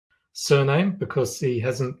surname because he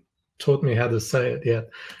hasn't taught me how to say it yet.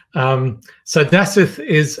 So Dasith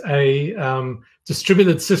is a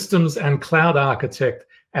distributed systems and cloud architect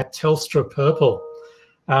at Telstra Purple.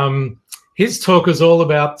 His talk is all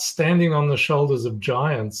about standing on the shoulders of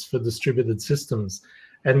giants for distributed systems.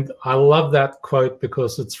 And I love that quote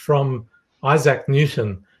because it's from Isaac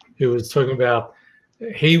Newton, who was talking about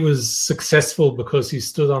he was successful because he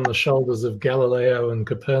stood on the shoulders of Galileo and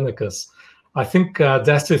Copernicus. I think,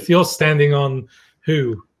 Dasith, you're standing on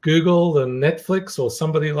who? Google and Netflix or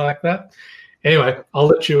somebody like that? Anyway, I'll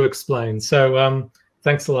let you explain. So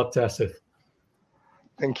thanks a lot, Dasith.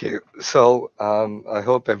 Thank you. So I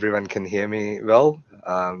hope everyone can hear me well.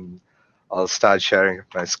 I'll start sharing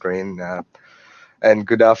my screen. And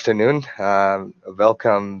good afternoon.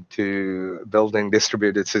 Welcome to Building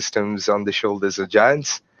Distributed Systems on the Shoulders of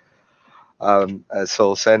Giants. As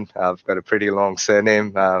Saul said, I've got a pretty long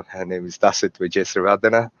surname. Her name is Dasith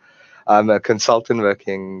Wijesiriwardena. I'm a consultant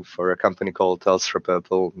working for a company called Telstra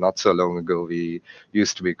Purple. Not so long ago, we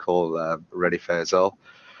used to be called Readify as well.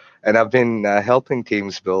 And I've been helping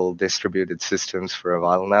teams build distributed systems for a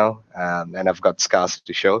while now, and I've got scars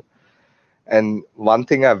to show. And one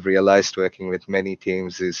thing I've realized working with many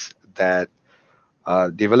teams is that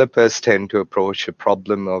developers tend to approach a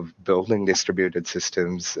problem of building distributed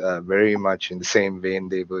systems very much in the same vein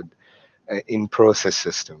they would in-process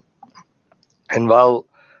system. And while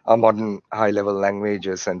our modern high-level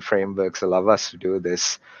languages and frameworks allow us to do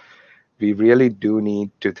this, we really do need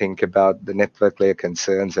to think about the network layer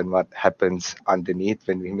concerns and what happens underneath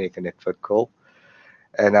when we make a network call.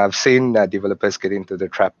 And I've seen developers get into the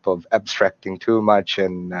trap of abstracting too much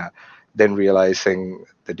and then realizing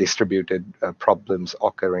the distributed problems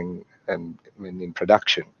occurring in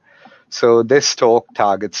production. So this talk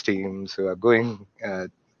targets teams who are going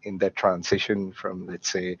in that transition from,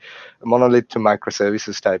 let's say, a monolith to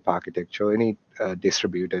microservices type architecture, any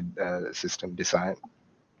distributed system design.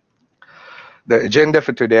 The agenda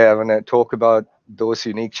for today, I want to talk about those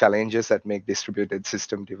unique challenges that make distributed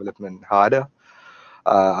system development harder.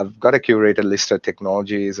 I've got a curated list of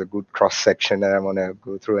technologies, a good cross-section that I want to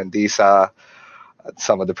go through, and these are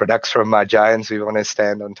some of the products from our giants we want to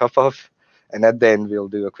stand on top of. And at the end, we'll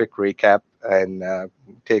do a quick recap and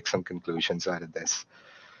take some conclusions out of this.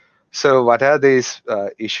 So what are these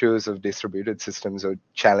issues of distributed systems or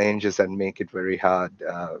challenges that make it very hard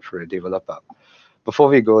for a developer? Before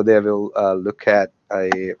we go there, we'll look at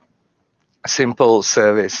a simple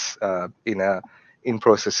service in a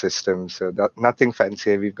in-process system. So nothing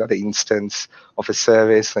fancy. We've got an instance of a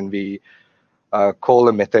service and we call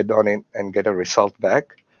a method on it and get a result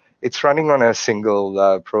back. It's running on a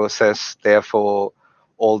single process. Therefore,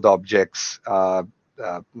 all the objects are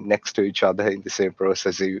next to each other in the same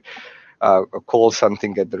process. You call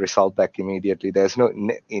something, get the result back immediately. There's no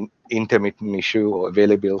intermittent issue or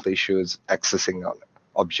availability issues accessing an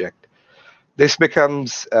object. This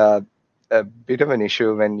becomes a bit of an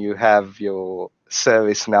issue when you have your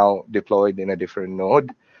service now deployed in a different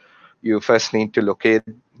node. You first need to locate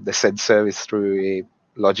the said service through a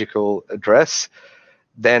logical address,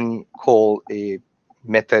 then call a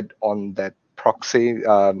method on that proxy.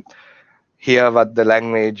 Here, what the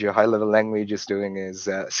language, your high-level language is doing is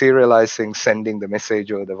serializing, sending the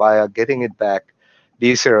message over the wire, getting it back,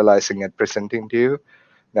 deserializing it, presenting to you.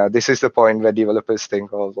 Now, this is the point where developers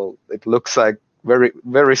think, oh, well, it looks like very,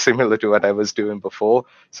 very similar to what I was doing before,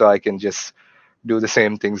 so I can just do the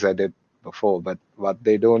same things I did before. But what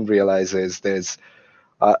they don't realize is there's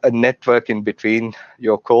a network in between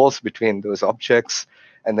your calls, between those objects,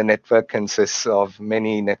 and the network consists of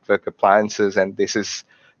many network appliances, and this is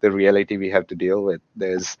the reality we have to deal with.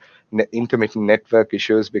 There's intermittent network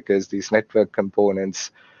issues because these network components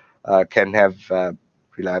can have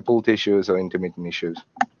reliability issues or intermittent issues.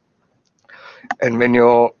 And when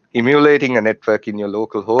you're emulating a network in your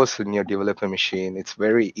local host in your developer machine, it's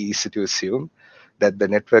very easy to assume that the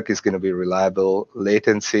network is going to be reliable.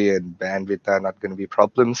 Latency and bandwidth are not going to be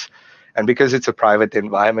problems. And because it's a private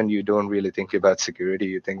environment, you don't really think about security.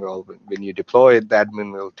 You think, well, when you deploy it, the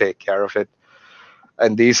admin will take care of it.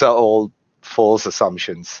 And these are all false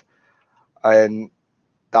assumptions. And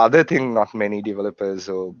the other thing not many developers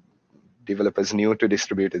or developers new to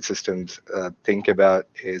distributed systems think about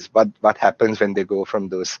is what happens when they go from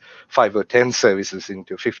those 5 or 10 services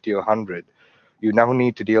into 50 or 100. You now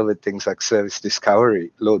need to deal with things like service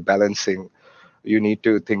discovery, load balancing. You need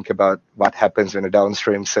to think about what happens when a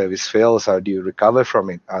downstream service fails. How do you recover from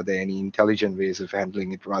it? Are there any intelligent ways of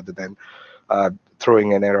handling it rather than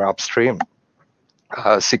throwing an error upstream?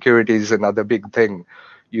 Security is another big thing.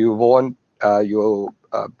 You want your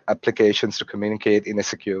applications to communicate in a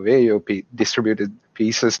secure way. Your distributed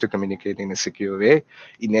pieces to communicate in a secure way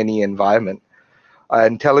in any environment.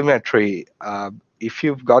 And telemetry, if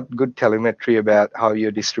you've got good telemetry about how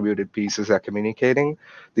your distributed pieces are communicating,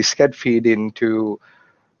 this can feed into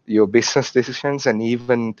your business decisions and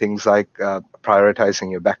even things like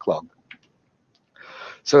prioritizing your backlog.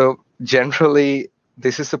 So generally,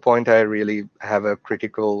 this is the point I really have a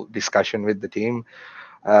critical discussion with the team,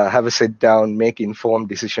 have a sit down, make informed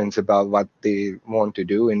decisions about what they want to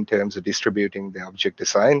do in terms of distributing the object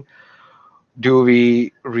design. Do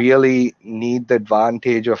we really need the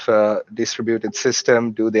advantage of a distributed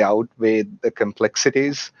system? Do they outweigh the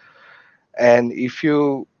complexities? And if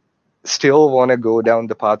you still want to go down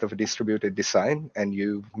the path of a distributed design and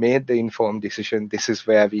you've made the informed decision, this is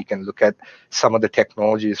where we can look at some of the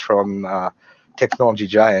technologies from technology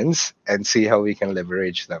giants and see how we can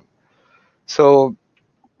leverage them. So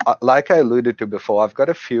like I alluded to before, I've got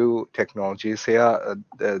a few technologies here.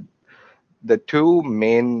 The two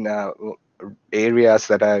main areas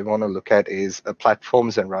that I want to look at is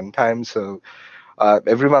platforms and runtime. So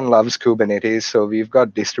everyone loves Kubernetes, so we've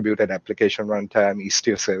got distributed application runtime,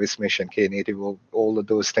 Istio service mesh, and Knative, all of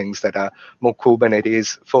those things that are more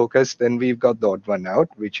Kubernetes focused. Then we've got the odd one out,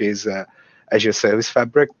 which is Azure Service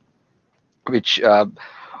Fabric, which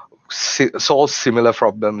solves similar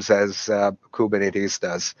problems as Kubernetes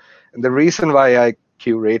does. And the reason why I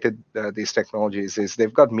curated these technologies is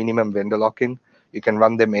they've got minimum vendor lock-in. You can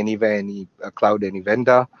run them anywhere, any cloud, any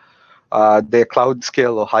vendor. They're cloud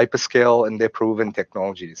scale or hyperscale, and they're proven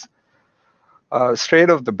technologies. Straight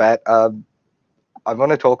off the bat, I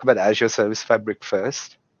want to talk about Azure Service Fabric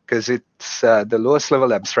first, because it's the lowest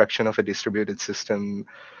level abstraction of a distributed system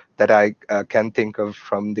that I can think of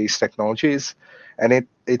from these technologies. And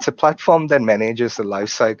it's a platform that manages the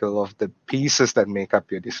lifecycle of the pieces that make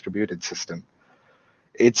up your distributed system.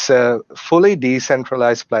 It's a fully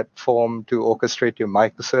decentralized platform to orchestrate your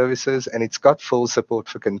microservices, and it's got full support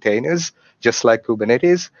for containers, just like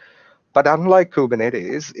Kubernetes. But unlike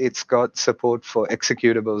Kubernetes, it's got support for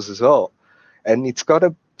executables as well. And it's got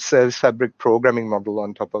a Service Fabric programming model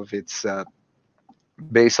on top of its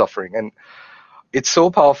base offering. And it's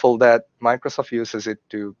so powerful that Microsoft uses it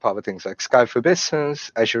to power things like Sky for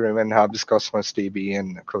Business, Azure Event Hubs, Cosmos DB,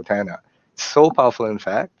 and Cortana. It's so powerful, in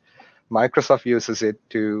fact, Microsoft uses it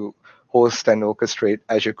to host and orchestrate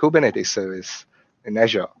Azure Kubernetes service in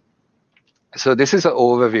Azure. So this is an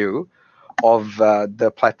overview of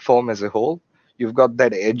the platform as a whole. You've got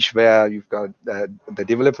that edge where you've got the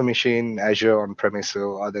developer machine, Azure on-premise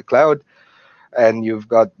or other cloud, and you've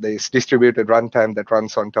got this distributed runtime that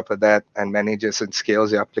runs on top of that and manages and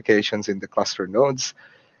scales your applications in the cluster nodes.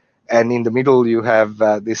 And in the middle, you have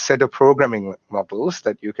this set of programming models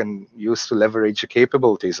that you can use to leverage the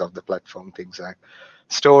capabilities of the platform, things like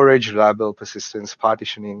storage, reliable persistence,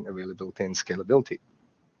 partitioning, availability, and scalability.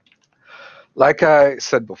 Like I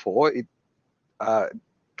said before, it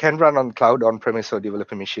can run on cloud, on-premise, or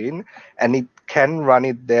developer machine, and it can run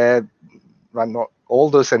it there, run all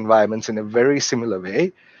those environments in a very similar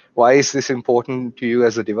way. Why is this important to you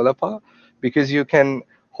as a developer? Because you can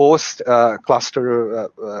host a cluster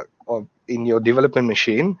in your development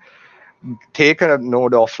machine, take a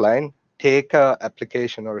node offline, take an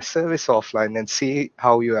application or a service offline, and see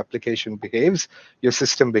how your application behaves, your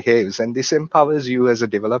system behaves. And this empowers you as a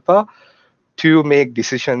developer to make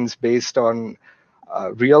decisions based on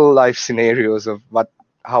real life scenarios of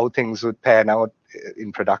how things would pan out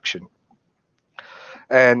in production.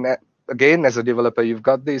 And again, as a developer, you've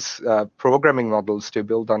got these programming models to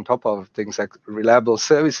build on top of things like reliable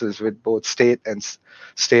services with both state and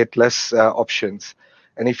stateless options.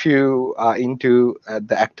 And if you are into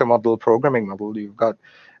the actor model programming model, you've got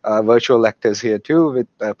virtual actors here too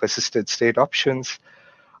with persistent state options.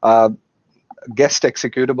 Guest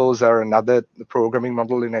executables are another programming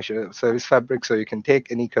model in Azure Service Fabric. So you can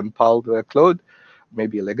take any compiled workload,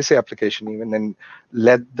 maybe a legacy application even, and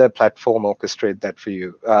let the platform orchestrate that for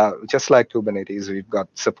you. Just like Kubernetes, we've got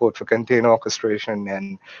support for container orchestration,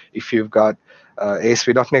 and if you've got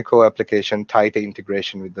ASP.NET Core application, tighter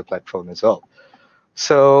integration with the platform as well.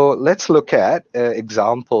 So let's look at an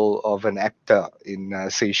example of an actor in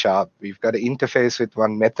C#. We've got an interface with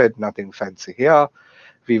one method, nothing fancy here.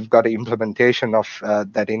 We've got an implementation of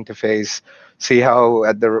that interface. See how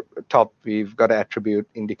at the top we've got an attribute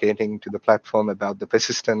indicating to the platform about the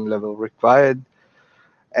persistent level required.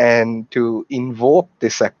 And to invoke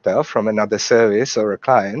this actor from another service or a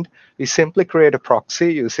client, we simply create a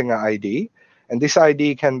proxy using an ID. And this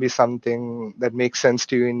ID can be something that makes sense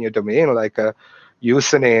to you in your domain, like a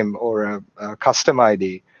username or a custom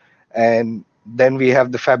ID. And then we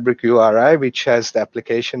have the Fabric URI, which has the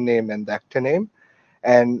application name and the actor name.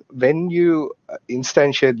 And when you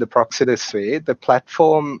instantiate the proxy this way, the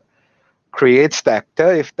platform creates the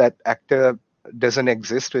actor if that actor doesn't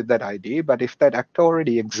exist with that ID. But if that actor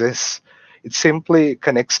already exists, it simply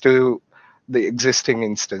connects to the existing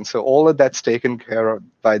instance. So all of that's taken care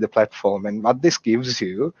of by the platform. And what this gives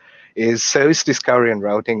you is service discovery and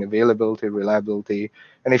routing, availability, reliability.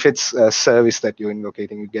 And if it's a service that you're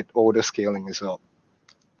invocating, you get order scaling as well.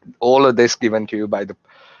 All of this given to you by the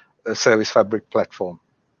Service Fabric platform.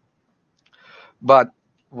 But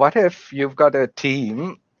what if you've got a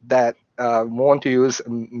team that want to use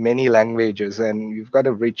many languages, and you've got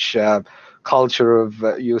a rich culture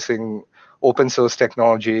of using open source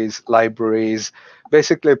technologies, libraries,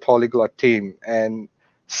 basically a polyglot team. And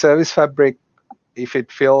Service Fabric, if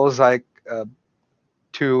it feels like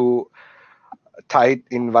too tight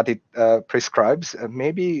in what it prescribes,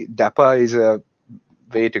 maybe Dapper is a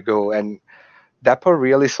way to go. And Dapper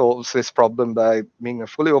really solves this problem by being a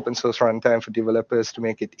fully open source runtime for developers to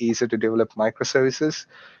make it easier to develop microservices.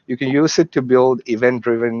 You can use it to build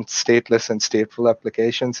event-driven, stateless, and stateful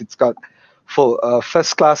applications. It's got full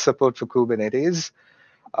first-class support for Kubernetes,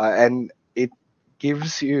 and it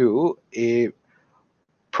gives you a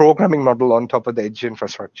programming model on top of the edge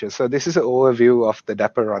infrastructure. So this is an overview of the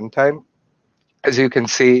Dapper runtime. As you can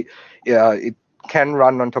see, it can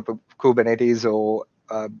run on top of Kubernetes or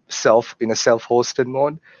in a self-hosted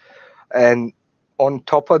mode. And on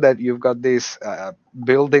top of that, you've got these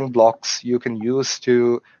building blocks you can use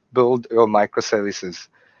to build your microservices.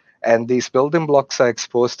 And these building blocks are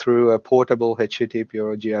exposed through a portable HTTP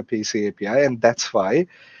or gRPC API, and that's why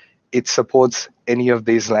it supports any of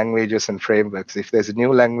these languages and frameworks. If there's a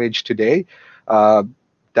new language today,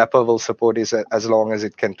 Dapper will support it as long as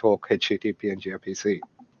it can talk HTTP and gRPC.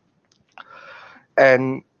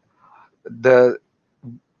 And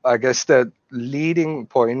I guess the leading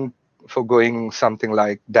point for going something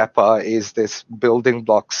like Dapper is this building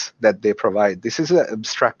blocks that they provide. This is an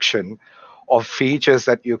abstraction of features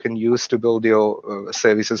that you can use to build your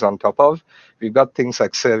services on top of. We've got things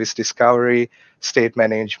like service discovery, state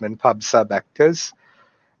management, pub sub actors.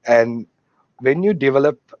 And when you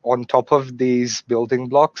develop on top of these building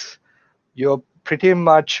blocks, you're pretty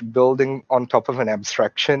much building on top of an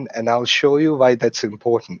abstraction, and I'll show you why that's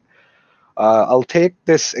important. I'll take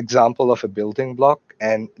this example of a building block,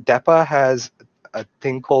 and Dapper has a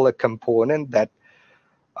thing called a component that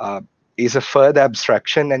is a further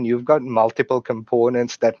abstraction, and you've got multiple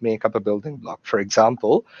components that make up a building block. For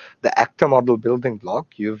example, the actor model building block,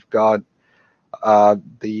 you've got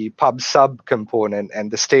the pub sub component and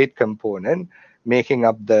the state component making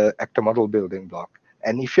up the actor model building block.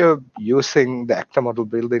 And if you're using the actor model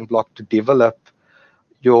building block to develop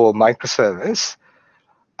your microservice,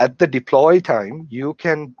 at the deploy time, you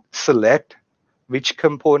can select which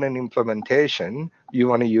component implementation you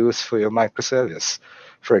want to use for your microservice.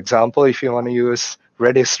 For example, if you want to use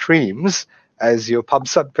Redis streams as your pub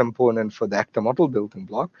sub component for the actor model building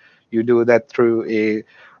block, you do that through a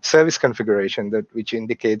service configuration which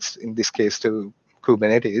indicates, in this case to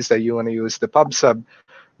Kubernetes, that you want to use the pub sub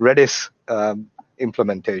Redis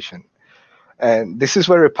implementation. And this is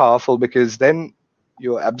very powerful because then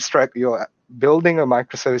you're building a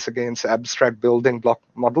microservice against abstract building block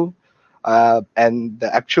model, and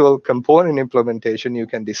the actual component implementation you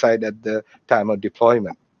can decide at the time of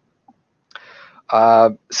deployment.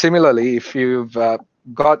 Similarly, if you've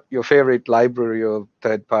got your favorite library or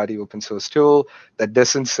third-party open source tool that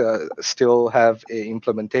doesn't still have an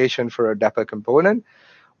implementation for a Dapper component,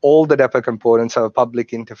 all the Dapper components have a public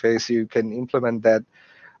interface. You can implement that,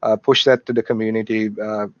 push that to the community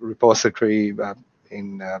repository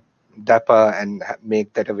in Dapper and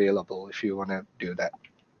make that available if you want to do that.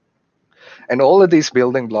 And all of these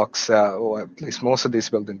building blocks, or at least most of these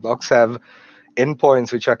building blocks, have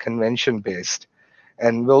endpoints which are convention-based.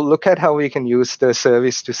 And we'll look at how we can use the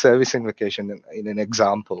service-to-service invocation in an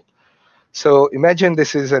example. So imagine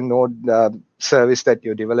this is a node service that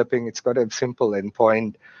you're developing. It's got a simple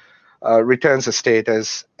endpoint, returns a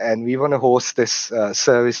status, and we want to host this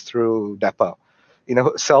service through Dapper. In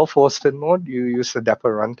a self-hosted mode, you use the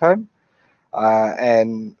Dapper runtime.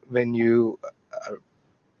 And when you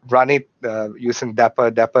run it using Dapper,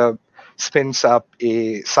 Dapper spins up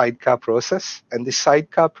a sidecar process. And this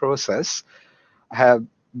sidecar process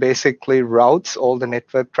basically routes all the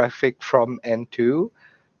network traffic from and to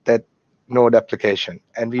that node application.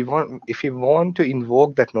 And if we want to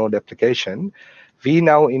invoke that node application, we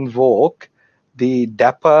now invoke the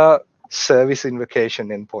Dapper service invocation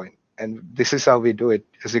endpoint. And this is how we do it.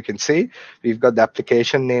 As you can see, we've got the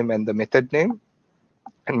application name and the method name.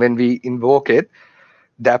 And when we invoke it,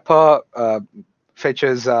 Dapper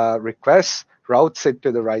fetches requests, routes it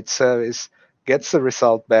to the right service, gets the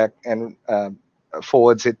result back, and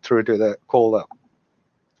forwards it through to the caller.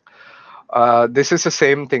 This is the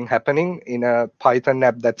same thing happening in a Python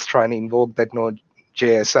app that's trying to invoke that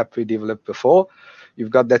Node.js app we developed before.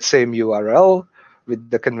 You've got that same URL with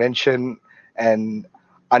the convention, and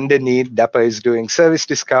underneath, Dapper is doing service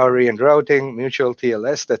discovery and routing, mutual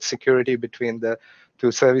TLS, that's security between the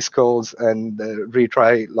two service calls, and the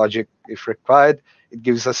retry logic if required. It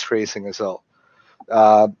gives us tracing as well.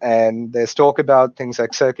 And there's talk about things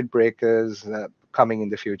like circuit breakers coming in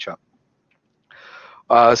the future.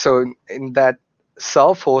 So in that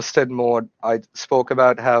self-hosted mode, I spoke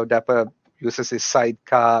about how Dapper uses this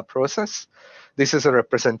sidecar process. This is a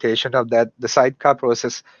representation of that. The sidecar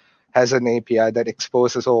process has an API that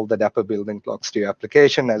exposes all the Dapper building blocks to your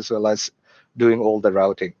application, as well as doing all the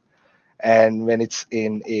routing. And when it's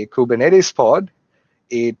in a Kubernetes pod,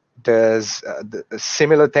 it does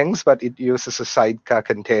similar things, but it uses a sidecar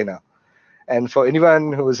container. And for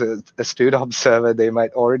anyone who's a astute observer, they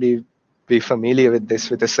might already be familiar with this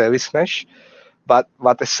with a service mesh. But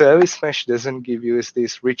what the service mesh doesn't give you is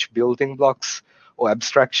these rich building blocks or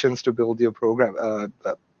abstractions to build your program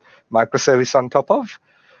microservice on top of.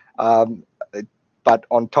 But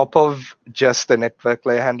on top of just the network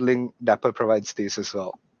layer handling, Dapper provides these as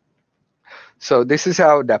well. So this is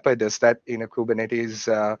how Dapper does that in a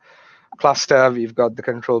Kubernetes cluster. We've got the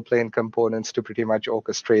control plane components to pretty much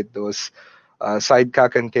orchestrate those sidecar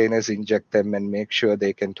containers, inject them, and make sure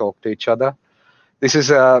they can talk to each other. This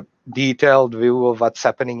is a detailed view of what's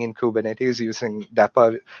happening in Kubernetes using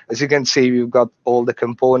Dapper. As you can see, we've got all the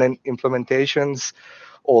component implementations,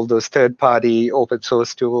 all those third-party open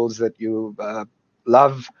source tools that you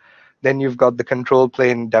love. Then you've got the control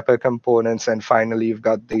plane Dapper components, and finally you've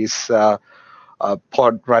got these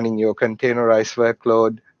pod running your containerized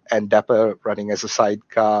workload, and Dapper running as a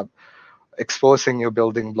sidecar, exposing your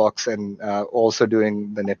building blocks, and also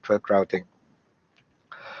doing the network routing.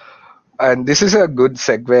 And this is a good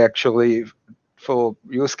segue actually for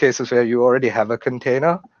use cases where you already have a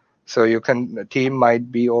container. So the team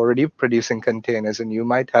might be already producing containers, and you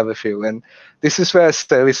might have a few. And this is where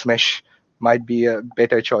service mesh might be a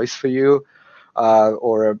better choice for you,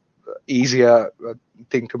 or a easier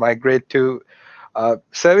thing to migrate to.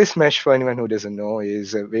 Service mesh, for anyone who doesn't know,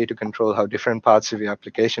 is a way to control how different parts of your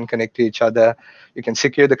application connect to each other. You can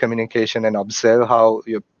secure the communication and observe how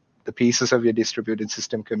the pieces of your distributed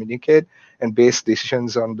system communicate and base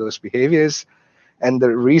decisions on those behaviors. And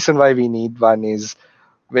the reason why we need one is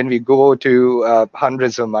when we go to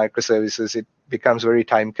hundreds of microservices, it becomes very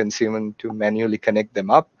time consuming to manually connect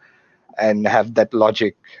them up and have that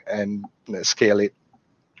logic and scale it.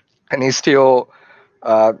 And Istio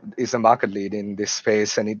is a market lead in this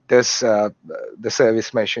space, and it does the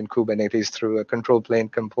service mesh in Kubernetes through a control plane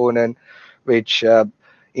component, which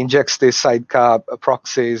injects this sidecar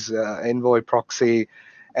proxies, Envoy proxy,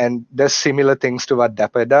 and does similar things to what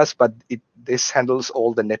Dapper does, but this handles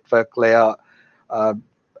all the network layer,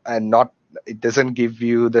 and it doesn't give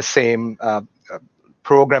you the same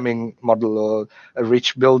programming model or a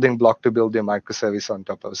rich building block to build your microservice on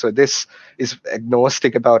top of. So this is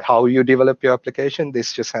agnostic about how you develop your application.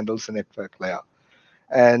 This just handles the network layer.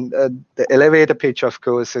 And the elevator pitch, of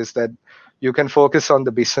course, is that you can focus on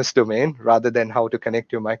the business domain rather than how to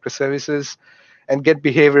connect your microservices, and get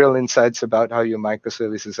behavioral insights about how your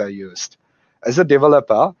microservices are used. As a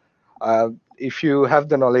developer, if you have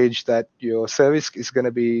the knowledge that your service is going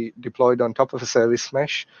to be deployed on top of a service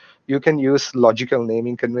mesh, you can use logical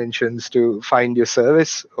naming conventions to find your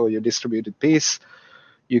service or your distributed piece.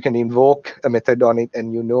 You can invoke a method on it,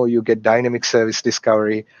 and you get dynamic service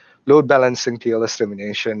discovery, load balancing, TLS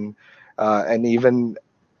termination, and even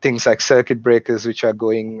things like circuit breakers, which are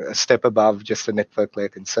going a step above just a network layer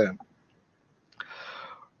concern.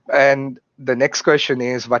 And the next question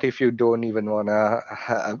is, what if you don't even want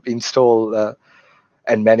to install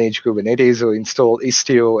and manage Kubernetes, or install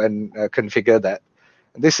Istio and configure that?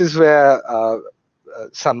 This is where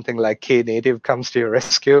something like Knative comes to your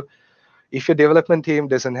rescue. If your development team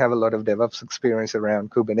doesn't have a lot of DevOps experience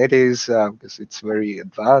around Kubernetes, because it's very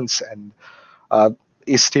advanced, and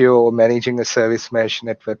Istio, managing a service mesh,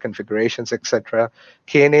 network configurations, etc.,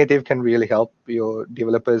 Knative can really help your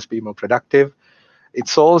developers be more productive. It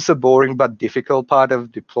solves the boring but difficult part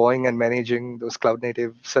of deploying and managing those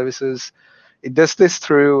cloud-native services. It does this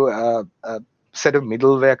through a set of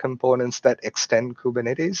middleware components that extend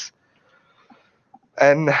Kubernetes.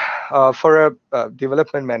 And for a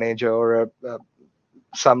development manager or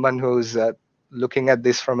someone who's looking at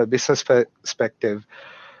this from a business perspective,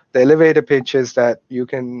 the elevator pitch is that you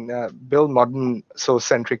can build modern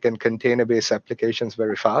source-centric and container-based applications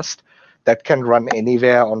very fast. that can run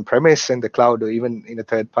anywhere on premise, in the cloud, or even in a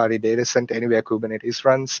third-party data center, anywhere Kubernetes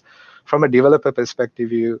runs. From a developer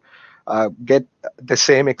perspective, you get the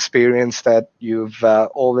same experience that you've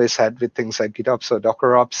always had with things like GitOps or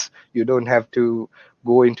DockerOps. You don't have to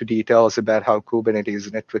go into details about how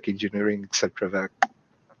Kubernetes, network engineering, etc. work.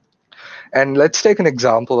 And let's take an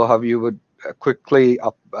example of how you would quickly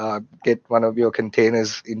get one of your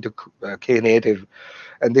containers into Knative.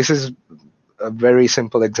 And this is a very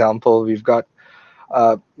simple example. We've got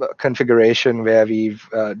a configuration where we've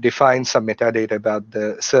defined some metadata about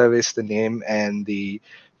the service, the name, and the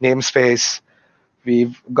namespace.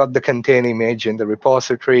 We've got the container image in the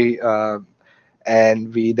repository,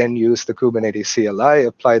 and we then use the Kubernetes CLI,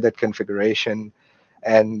 apply that configuration,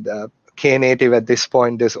 and Knative at this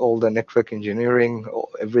point does all the network engineering,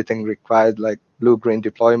 everything required, like blue-green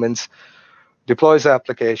deployments, deploys the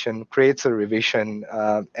application, creates a revision,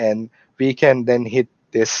 and we can then hit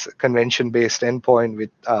this convention-based endpoint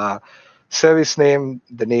with service name,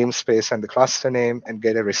 the namespace, and the cluster name, and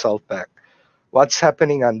get a result back. What's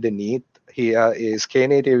happening underneath here is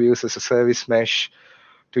Knative uses a service mesh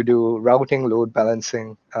to do routing, load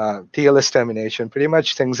balancing, TLS termination, pretty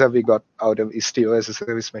much things that we got out of Istio as a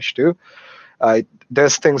service mesh too. It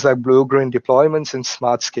does things like blue-green deployments and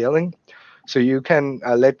smart scaling. So you can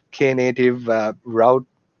let Knative route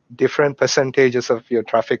different percentages of your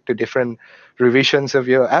traffic to different revisions of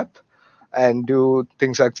your app, and do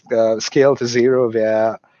things like scale to zero,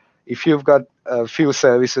 where if you've got a few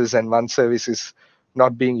services and one service is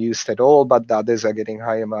not being used at all, but the others are getting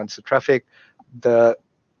high amounts of traffic, the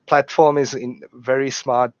platform is very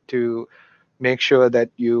smart to make sure that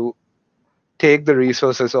you take the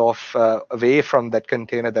resources off away from that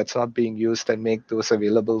container that's not being used and make those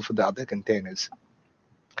available for the other containers.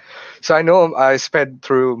 So I know I sped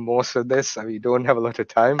through most of this, and we don't have a lot of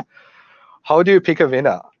time. How do you pick a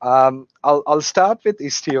winner? I'll start with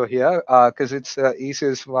Istio here because it's the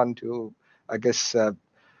easiest one to, I guess,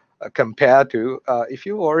 compare to. If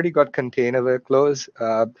you've already got container workloads,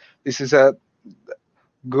 this is a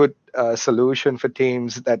good solution for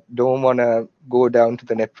teams that don't want to go down to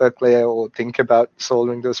the network layer or think about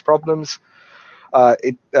solving those problems.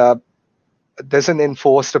 It doesn't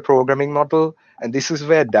enforce the programming model, and this is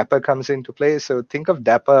where Dapper comes into play. So think of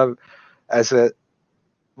Dapper as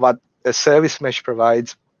what a service mesh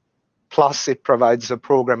provides, plus it provides a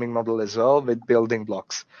programming model as well with building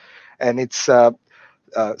blocks. And it's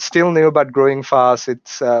still new but growing fast.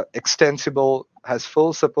 It's extensible, has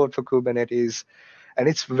full support for Kubernetes, and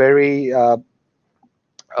it's very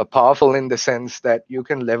powerful in the sense that you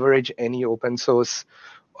can leverage any open source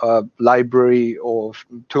library or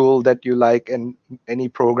tool that you like, and any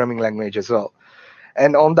programming language as well.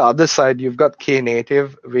 And on the other side, you've got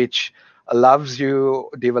Knative, which allows you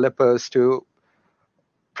developers to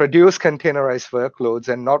produce containerized workloads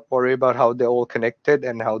and not worry about how they're all connected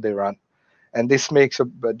and how they run. And this makes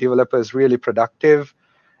developers really productive.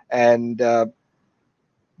 And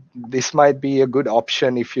this might be a good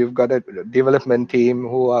option if you've got a development team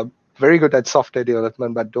who are very good at software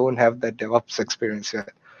development but don't have that DevOps experience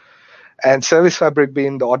yet. And Service Fabric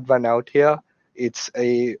being the odd one out here, it's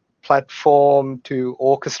a platform to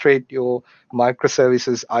orchestrate your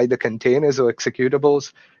microservices, either containers or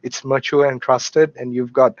executables. It's mature and trusted, and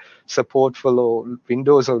you've got support for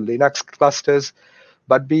Windows or Linux clusters.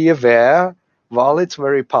 But be aware, while it's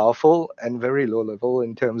very powerful and very low level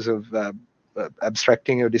in terms of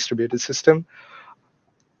abstracting your distributed system,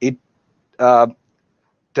 it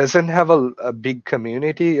doesn't have a big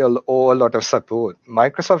community or a lot of support.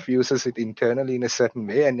 Microsoft uses it internally in a certain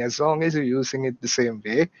way, and as long as you're using it the same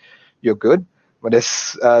way, you're good. But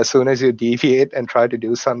as soon as you deviate and try to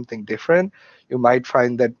do something different, you might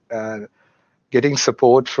find that getting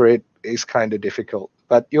support for it is kind of difficult.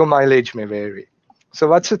 But your mileage may vary. So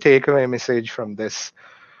what's the takeaway message from this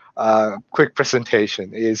quick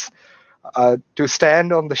presentation is to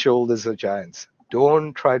stand on the shoulders of giants.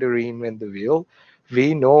 Don't try to reinvent the wheel.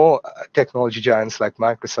 We know technology giants like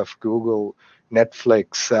Microsoft, Google,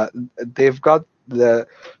 Netflix, they've got the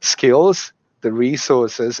skills, the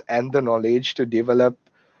resources, and the knowledge to develop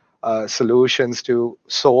solutions to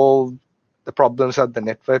solve the problems at the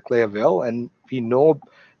network layer well. And we know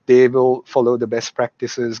they will follow the best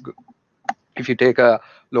practices if you take a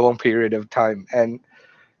long period of time. And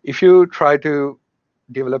if you try to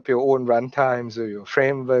develop your own runtimes or your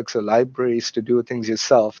frameworks or libraries to do things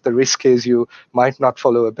yourself, the risk is you might not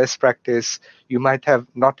follow a best practice. You might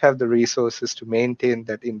not have the resources to maintain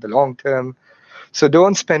that in the long term. So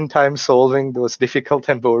don't spend time solving those difficult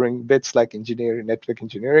and boring bits like engineering, network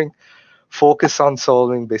engineering. Focus on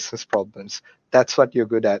solving business problems. That's what you're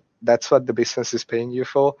good at. That's what the business is paying you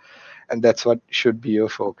for. and that's what should be your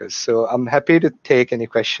focus. So I'm happy to take any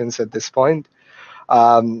questions at this point.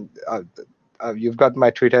 You've got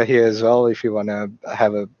my Twitter here as well if you want to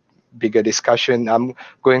have a bigger discussion. I'm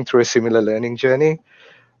going through a similar learning journey,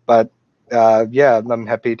 but yeah, I'm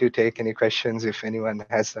happy to take any questions if anyone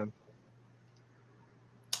has them.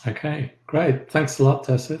 Okay, great. Thanks a lot,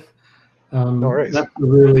 Dasith. No worries. That's a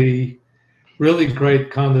really, really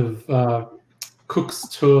great kind of Cook's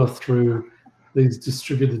tour through these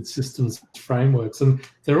distributed systems frameworks, and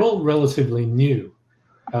they're all relatively new,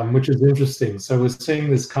 which is interesting. So we're seeing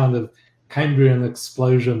this kind of Cambrian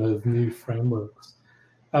explosion of new frameworks.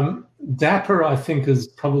 Dapper, I think, is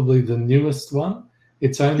probably the newest one.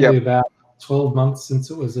 It's only about 12 months since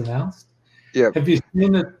it was announced. Have you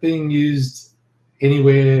seen it being used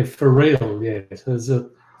anywhere for real yet?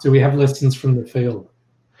 Do we have lessons from the field?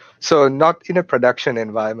 So not in a production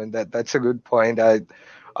environment. That's a good point.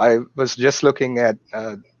 I was just looking at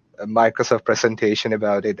a Microsoft presentation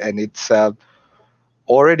about it, and it's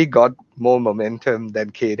already got more momentum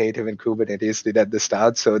than Knative and Kubernetes did at the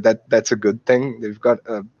start. So that's a good thing. They've got,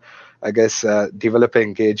 I guess, developer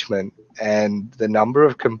engagement, and the number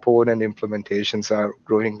of component implementations are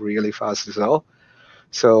growing really fast as well.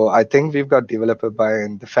 So I think we've got developer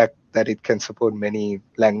buy-in. The fact that it can support many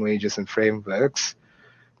languages and frameworks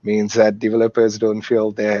means that developers don't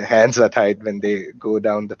feel their hands are tied when they go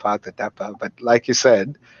down the path of Dapper. But like you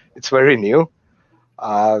said, it's very new.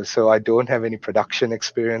 So I don't have any production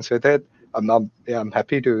experience with it. I'm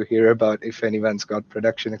happy to hear about if anyone's got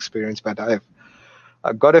production experience, but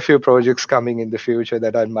I've got a few projects coming in the future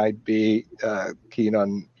that I might be keen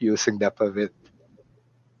on using Dapper with.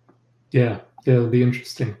 Yeah, it'll be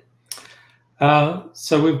interesting.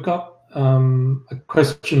 So we've got a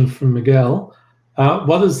question from Miguel.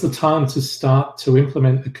 What is the time to start to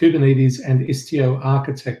implement a Kubernetes and Istio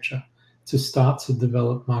architecture to start to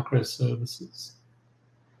develop microservices?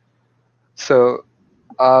 So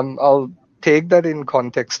I'll take that in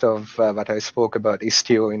context of what I spoke about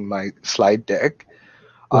Istio in my slide deck.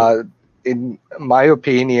 In my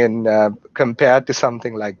opinion, compared to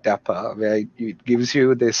something like Dapper, where it gives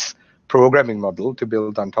you this programming model to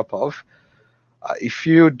build on top of, if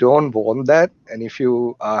you don't want that, and if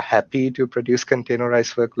you are happy to produce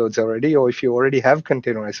containerized workloads already, or if you already have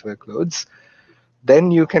containerized workloads, then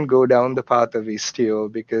you can go down the path of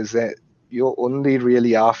Istio, because you're only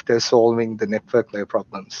really after solving the network layer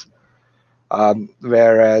problems.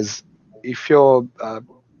 Whereas if you're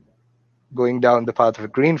going down the path of a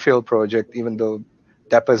greenfield project, even though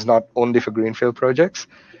Dapper is not only for greenfield projects,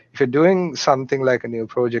 if you're doing something like a new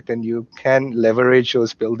project and you can leverage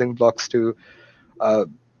those building blocks to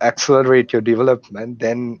accelerate your development,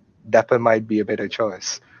 then Dapper might be a better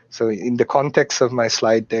choice. So in the context of my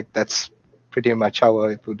slide deck, that's pretty much how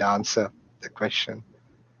I would answer the question.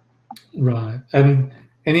 Right. And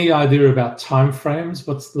any idea about timeframes?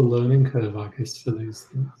 What's the learning curve, I guess, for these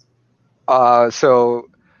things? So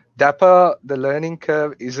Dapper, the learning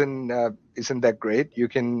curve isn't that great. You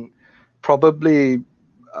can probably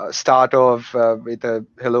start off with a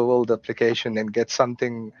Hello World application and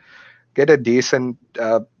get a decent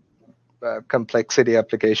complexity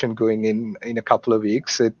application going in a couple of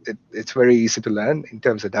weeks. It's very easy to learn in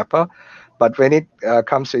terms of Dapper. But when it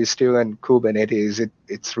comes to Istio and Kubernetes,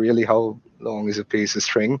 it's really how long is a piece of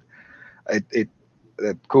string.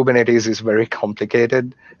 Kubernetes is very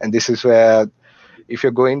complicated, and this is where, if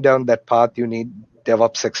you're going down that path, you need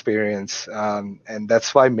DevOps experience, and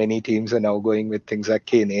that's why many teams are now going with things like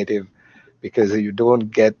Knative, because you don't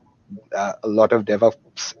get a lot of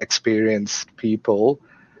DevOps experienced people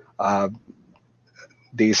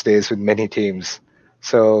these days with many teams.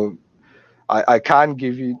 So I can't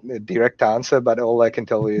give you a direct answer, but all I can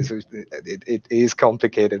tell you is it is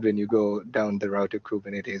complicated when you go down the route of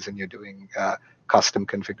Kubernetes and you're doing custom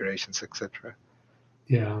configurations, etc.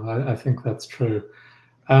 Yeah, I think that's true.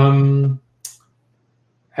 And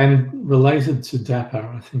related to Dapper,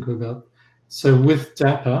 I think we've got, so with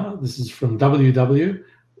Dapper, this is from WW,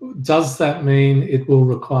 does that mean it will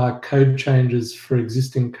require code changes for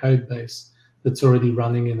existing code base that's already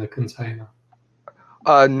running in a container?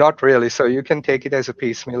 Not really. So you can take it as a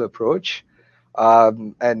piecemeal approach.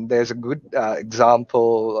 And there's a good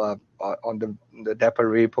example on the Dapper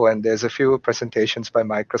repo, and there's a few presentations by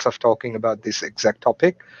Microsoft talking about this exact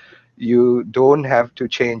topic. You don't have to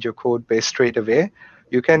change your code base straight away.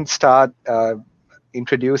 You can start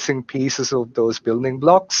introducing pieces of those building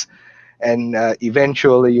blocks, and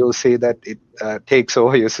eventually you'll see that it takes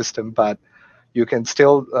over your system, but you can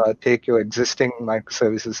still take your existing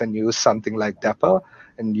microservices and use something like Dapper,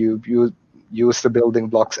 and you use the building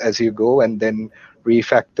blocks as you go, and then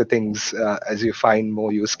refactor things as you find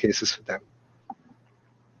more use cases for them.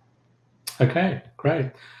 Okay,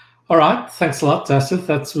 great. All right, thanks a lot, Dasith.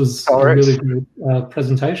 That was All a right. really good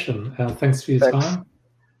presentation. Thanks for your time.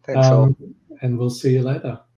 Thanks all. And we'll see you later.